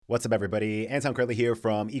What's up, everybody? Anton Curley here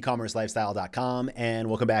from ecommercelifestyle.com, and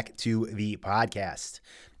welcome back to the podcast.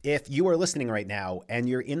 If you are listening right now and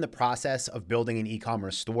you're in the process of building an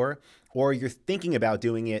e-commerce store, or you're thinking about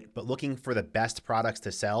doing it but looking for the best products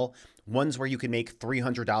to sell, ones where you can make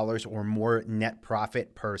 $300 or more net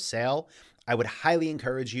profit per sale, I would highly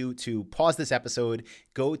encourage you to pause this episode,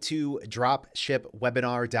 go to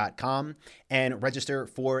dropshipwebinar.com and register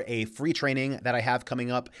for a free training that I have coming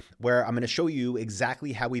up where I'm going to show you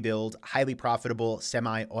exactly how we build highly profitable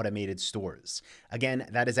semi-automated stores. Again,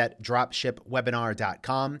 that is at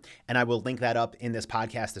dropshipwebinar.com, and I will link that up in this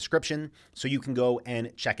podcast description so you can go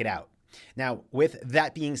and check it out. Now, with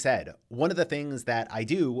that being said, one of the things that I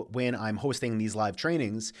do when I'm hosting these live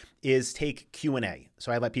trainings is take Q&A.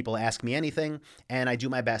 So I let people ask me anything, and I do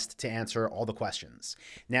my best to answer all the questions.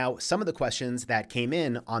 Now, some of the questions that came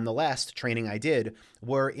in on the last training I did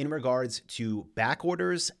were in regards to back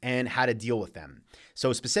orders and how to deal with them.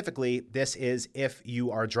 So specifically, this is if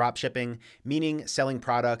you are drop shipping, meaning selling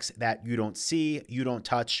products that you don't see, you don't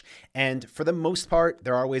touch, and for the most part,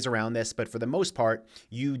 there are ways around this, but for the most part,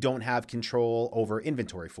 you don't have control over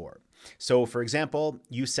inventory for. So for example,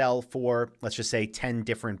 you sell for, let's just say 10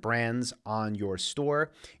 different brands on your store.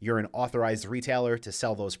 You're an authorized retailer to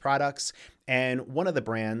sell those products. And one of the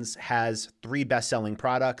brands has 3 best-selling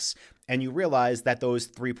products, and you realize that those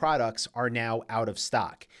 3 products are now out of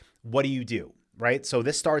stock. What do? Right? So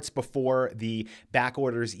this starts before the back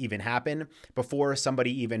orders even happen, before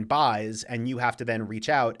somebody even buys, and you have to then reach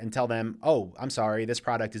out and tell them, oh, I'm sorry, this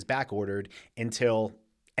product is back ordered until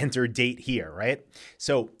enter date here, right?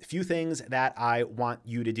 So a few things that I want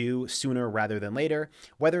you to do sooner rather than later,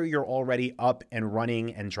 whether you're already up and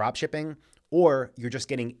running and drop shipping, or you're just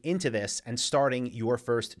getting into this and starting your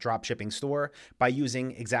first drop shipping store by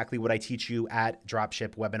using exactly what I teach you at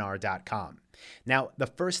dropshipwebinar.com. Now, the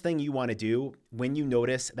first thing you want to do when you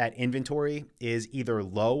notice that inventory is either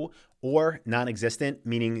low or non-existent,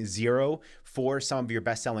 meaning zero for some of your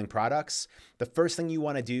best-selling products, the first thing you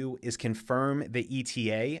want to do is confirm the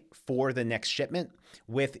ETA for the next shipment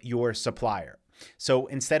with your supplier. So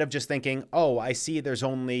instead of just thinking, oh, I see there's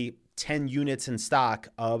only 10 units in stock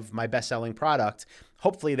of my best-selling product,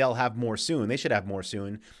 hopefully they'll have more soon. They should have more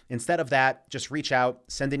soon. Instead of that, just reach out,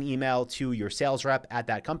 send an email to your sales rep at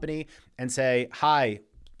that company and say, hi,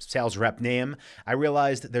 sales rep name, I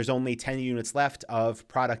realized there's only 10 units left of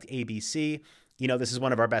product ABC. You know, this is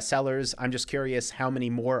one of our best sellers. I'm just curious how many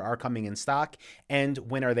more are coming in stock and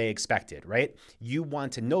when are they expected, right? You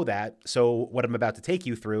want to know that so what I'm about to take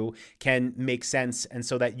you through can make sense and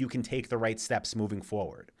so that you can take the right steps moving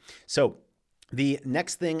forward. So the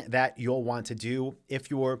next thing that you'll want to do if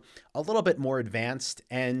you're a little bit more advanced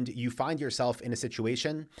and you find yourself in a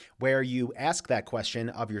situation where you ask that question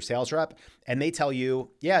of your sales rep and they tell you,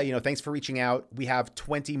 yeah, thanks for reaching out. We have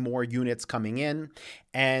 20 more units coming in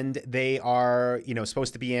and they are,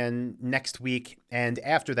 supposed to be in next week. And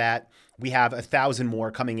after that, we have 1,000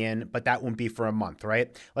 more coming in, but that won't be for a month,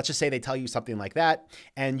 right? Let's just say they tell you something like that.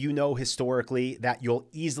 And historically that you'll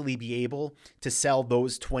easily be able to sell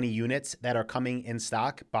those 20 units that are coming in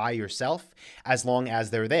stock by yourself as long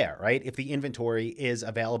as they're there, right? If the inventory is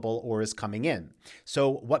available or is coming in.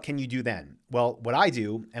 So what can you do then? Well, what I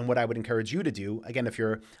do and what I would encourage you to do, again, if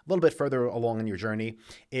you're a little bit further along in your journey,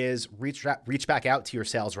 is reach back out to your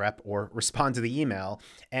sales rep or respond to the email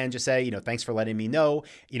and just say, thanks for letting me know.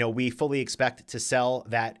 We fully expect to sell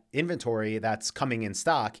that inventory that's coming in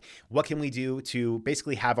stock. What can we do to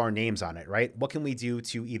basically have our names on it, right? What can we do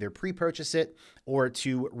to either pre-purchase it or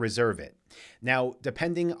to reserve it? Now,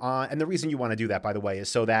 depending on, and the reason you want to do that, by the way, is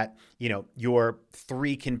so that, your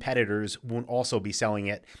 3 competitors won't also be selling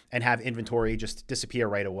it and have inventory just disappear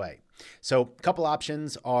right away. So a couple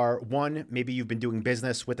options are, one, maybe you've been doing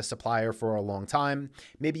business with a supplier for a long time.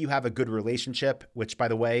 Maybe you have a good relationship, which, by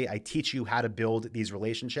the way, I teach you how to build these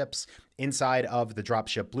relationships inside of the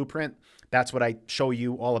Dropship Blueprint. That's what I show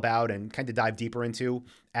you all about and kind of dive deeper into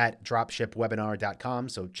at dropshipwebinar.com.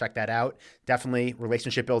 So check that out. Definitely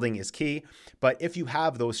relationship building is key. But if you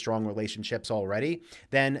have those strong relationships already,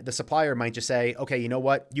 then the supplier might just say, okay, you know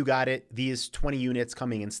what? You got it. These 20 units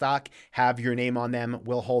coming in stock, have your name on them.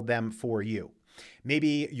 We'll hold them for you.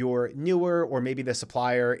 Maybe you're newer, or maybe the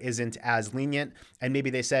supplier isn't as lenient, and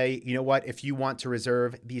maybe they say, you know what, if you want to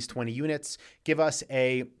reserve these 20 units, give us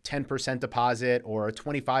a 10% deposit or a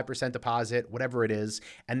 25% deposit, whatever it is,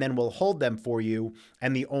 and then we'll hold them for you,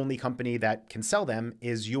 and the only company that can sell them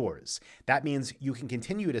is yours. That means you can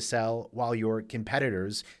continue to sell while your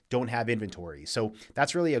competitors don't have inventory. So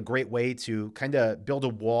that's really a great way to kind of build a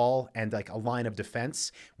wall and like a line of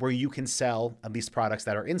defense where you can sell at least products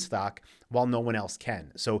that are in stock while no one else else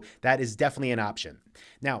can. So that is definitely an option.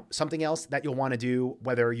 Now, something else that you'll want to do,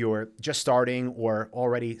 whether you're just starting or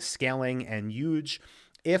already scaling and huge,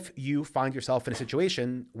 if you find yourself in a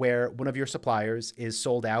situation where one of your suppliers is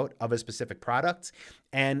sold out of a specific product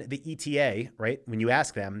and the ETA, right, when you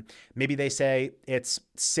ask them, maybe they say it's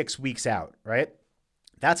 6 weeks out, right?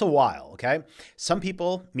 That's a while, okay? Some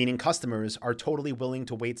people, meaning customers, are totally willing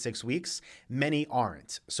to wait 6 weeks. Many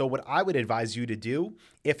aren't. So what I would advise you to do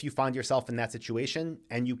if you find yourself in that situation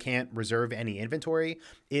and you can't reserve any inventory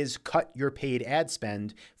is cut your paid ad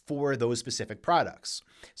spend for those specific products.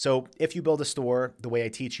 So if you build a store the way I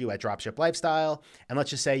teach you at Dropship Lifestyle, and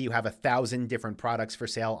let's just say you have 1,000 different products for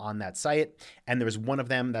sale on that site, and there's one of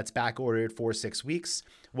them that's back ordered for 6 weeks,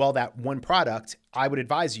 well, that one product, I would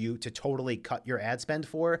advise you to totally cut your ad spend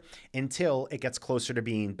for until it gets closer to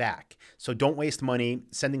being back. So don't waste money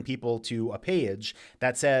sending people to a page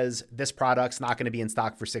that says this product's not going to be in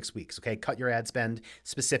stock for 6 weeks, okay? Cut your ad spend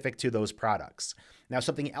specific to those products. Now,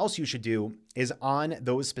 something else you should do is on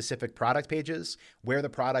those specific product pages where the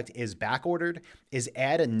product is back ordered is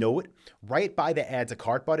add a note right by the add to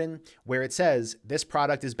cart button where it says this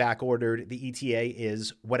product is back ordered. The ETA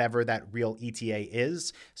is whatever that real ETA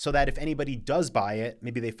is, so that if anybody does buy it,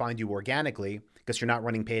 maybe they find you organically because you're not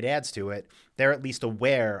running paid ads to it, they're at least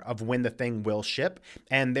aware of when the thing will ship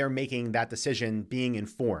and they're making that decision being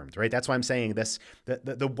informed, right? That's why I'm saying this,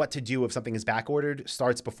 the what to do if something is back ordered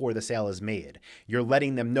starts before the sale is made. You're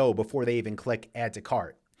letting them know before they even click add to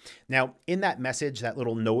cart. Now, in that message, that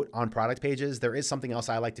little note on product pages, there is something else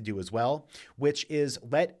I like to do as well, which is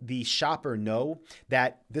let the shopper know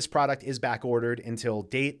that this product is back ordered until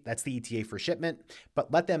date. That's the ETA for shipment,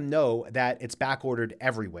 but let them know that it's back ordered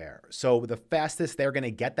everywhere. So the fastest they're going to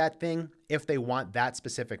get that thing, if they want that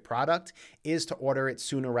specific product, is to order it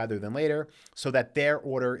sooner rather than later so that their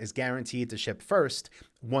order is guaranteed to ship first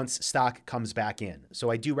once stock comes back in. So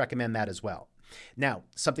I do recommend that as well. Now,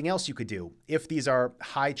 something else you could do, if these are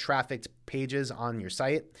high trafficked pages on your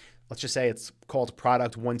site, let's just say it's called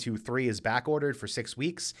product 123 is back ordered for 6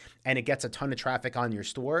 weeks and it gets a ton of traffic on your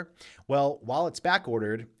store. Well, while it's back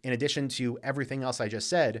ordered, in addition to everything else I just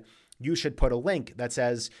said, you should put a link that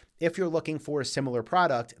says, if you're looking for a similar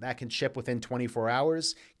product that can ship within 24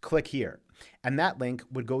 hours, click here. And that link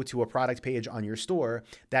would go to a product page on your store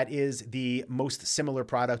that is the most similar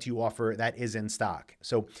product you offer that is in stock.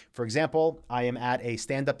 So for example, I am at a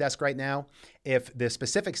stand-up desk right now. If the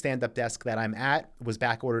specific stand-up desk that I'm at was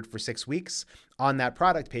back ordered for 6 weeks, on that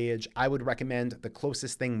product page, I would recommend the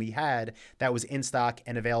closest thing we had that was in stock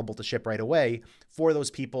and available to ship right away for those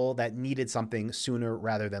people that needed something sooner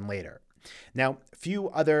rather than later. Now, a few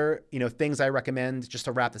other, things I recommend just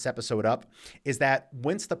to wrap this episode up is that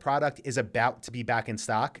once the product is about to be back in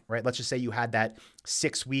stock, right? Let's just say you had that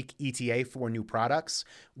 6-week ETA for new products.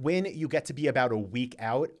 When you get to be about a week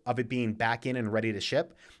out of it being back in and ready to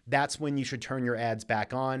ship, that's when you should turn your ads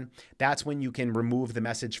back on. That's when you can remove the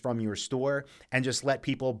message from your store and just let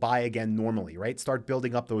people buy again normally, right? Start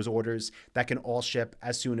building up those orders that can all ship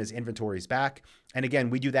as soon as inventory is back. And again,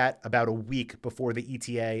 we do that about a week before the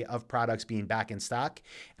ETA of products being back in stock.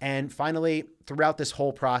 And finally, throughout this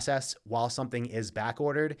whole process, while something is back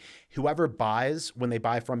ordered, whoever buys when they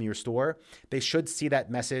buy from your store, they should see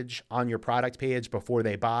that message on your product page before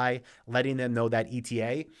they buy, letting them know that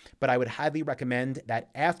ETA. But I would highly recommend that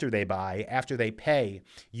after they buy, after they pay,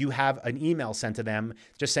 you have an email sent to them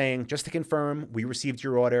just saying, just to confirm, we received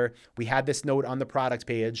your order. We had this note on the product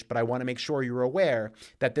page, but I want to make sure you're aware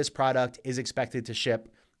that this product is expected to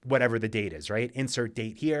ship whatever the date is, right? Insert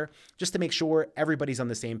date here, just to make sure everybody's on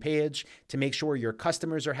the same page, to make sure your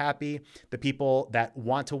customers are happy. The people that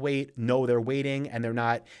want to wait know they're waiting and they're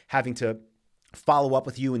not having to follow up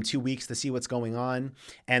with you in 2 weeks to see what's going on.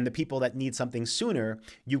 And the people that need something sooner,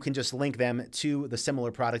 you can just link them to the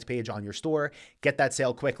similar product page on your store, get that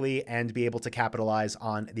sale quickly, and be able to capitalize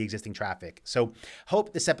on the existing traffic. So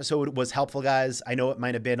hope this episode was helpful, guys. I know it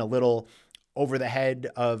might have been a little over the head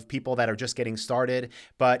of people that are just getting started.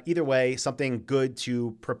 But either way, something good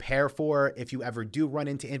to prepare for if you ever do run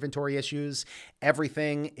into inventory issues.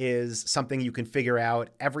 Everything is something you can figure out.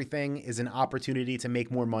 Everything is an opportunity to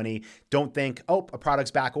make more money. Don't think, oh, a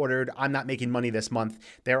product's back ordered, I'm not making money this month.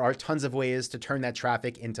 There are tons of ways to turn that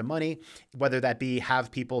traffic into money, whether that be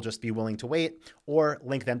have people just be willing to wait or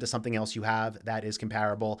link them to something else you have that is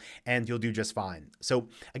comparable, and you'll do just fine. So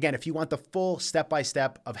again, if you want the full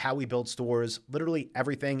step-by-step of how we build stores, stores, literally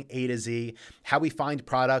everything A to Z, how we find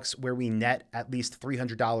products where we net at least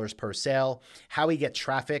 $300 per sale, how we get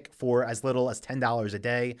traffic for as little as $10 a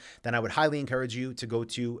day, then I would highly encourage you to go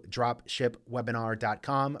to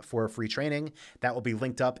dropshipwebinar.com for a free training. That will be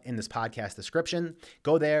linked up in this podcast description.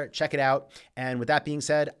 Go there, check it out. And with that being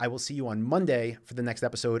said, I will see you on Monday for the next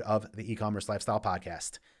episode of the E-commerce Lifestyle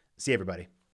Podcast. See you, everybody.